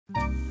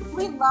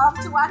We love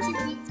to watch him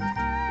eat.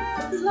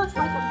 He looks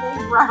like a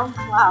big brown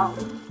cloud.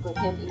 With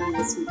him eating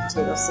the sweet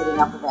potato sitting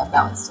up with that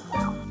belly stick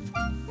out.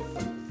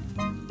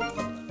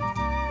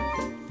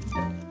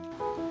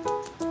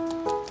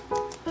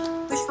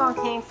 Wishbone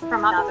came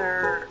from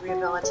another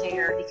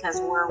rehabilitator because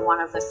we're one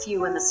of the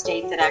few in the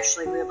state that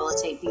actually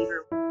rehabilitate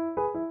beaver.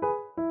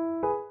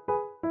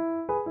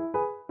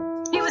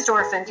 He was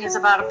orphaned. He was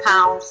about a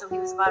pound, so he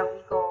was about a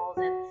week old,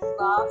 and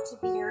loved to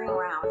be carried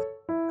around.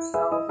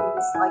 So he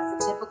was like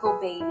the typical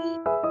baby.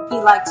 He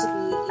liked to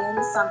be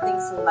in something,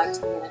 so he liked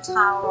to be in a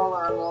towel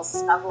or a little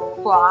snuggle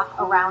cloth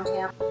around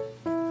him.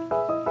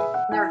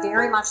 And they're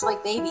very much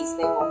like babies.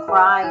 They will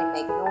cry and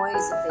make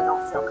noise if they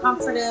don't feel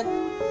comforted.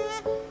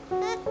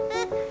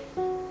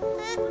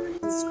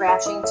 He's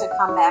scratching to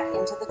come back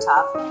into the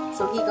tub,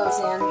 so he goes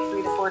in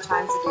 3 to 4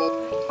 times a day.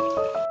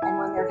 And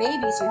when they're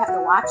babies, you have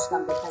to watch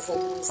them because they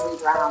can easily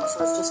drown,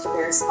 so it's just a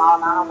very small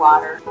amount of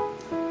water.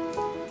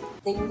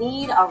 They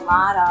need a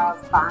lot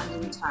of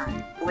bonding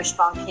time.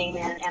 Wishbone came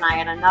in, and I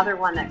had another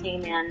one that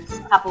came in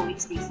a couple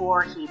weeks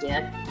before he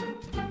did.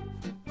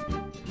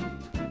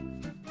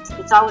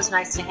 It's always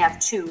nice to have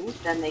 2,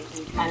 then they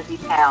can kind of be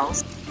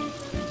pals.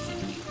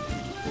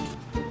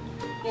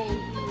 They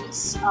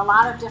eat a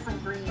lot of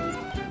different greens,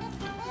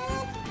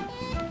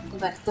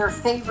 but their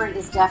favorite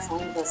is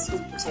definitely the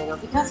sweet potato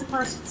because, of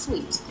course, it's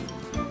sweet.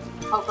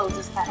 Coco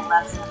just kind of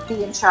lets him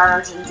be in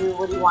charge and do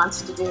what he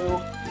wants to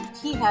do.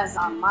 He has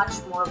a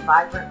much more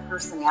vibrant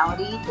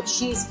personality, but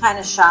she's kind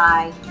of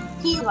shy.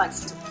 He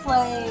likes to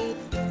play.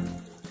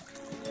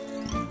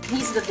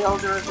 He's the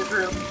builder of the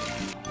group.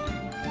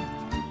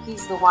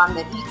 He's the one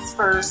that eats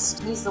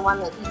first. He's the one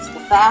that eats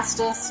the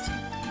fastest.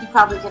 He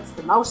probably gets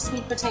the most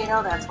sweet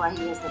potato. That's why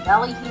he has the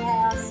belly he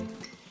has.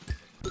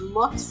 He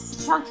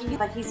looks chunky,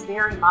 but he's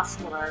very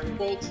muscular.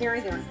 They carry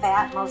their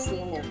fat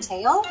mostly in their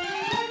tail.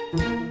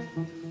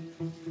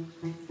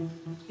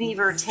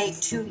 Beaver take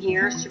 2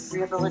 years to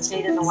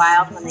rehabilitate in the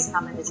wild when they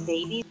come in as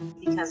babies,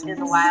 because in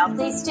the wild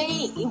they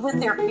stay with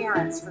their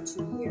parents for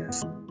 2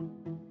 years.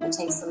 It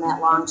takes them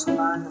that long to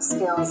learn the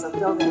skills of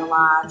building a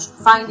lodge,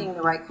 finding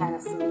the right kind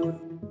of food.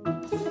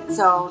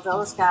 So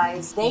those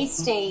guys, they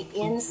stay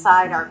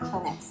inside our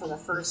clinic for the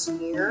first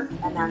year,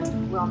 and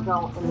then we'll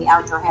go in the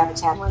outdoor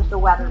habitat when the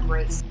weather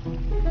breaks.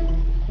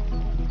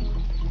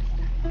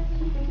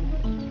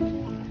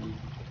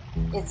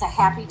 It's a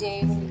happy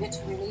day when you get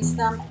to release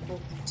them. They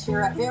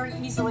tear up very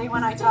easily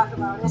when I talk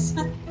about it.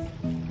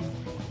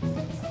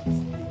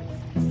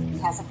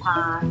 It has a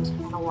pond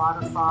and a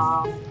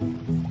waterfall.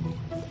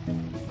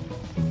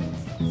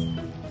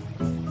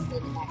 They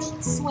can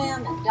actually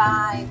swim and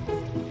dive.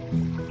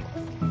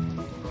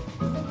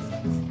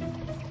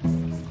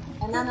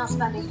 And then they'll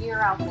spend a year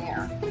out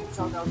there.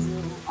 So they'll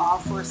do all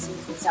 4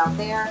 seasons out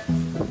there.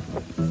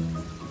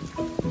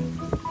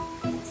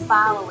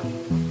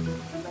 Following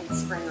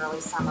spring, early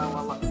summer,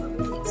 we'll look for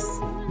release.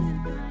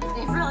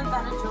 They've really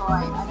been a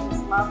joy. I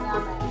just love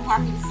them and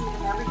happy to see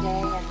them every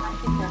day, and I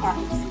think they're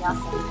happy to see us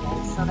every day,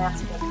 so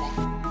that's a good thing.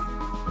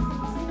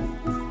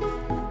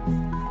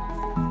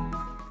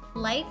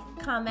 Like,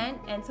 comment,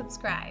 and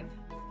subscribe.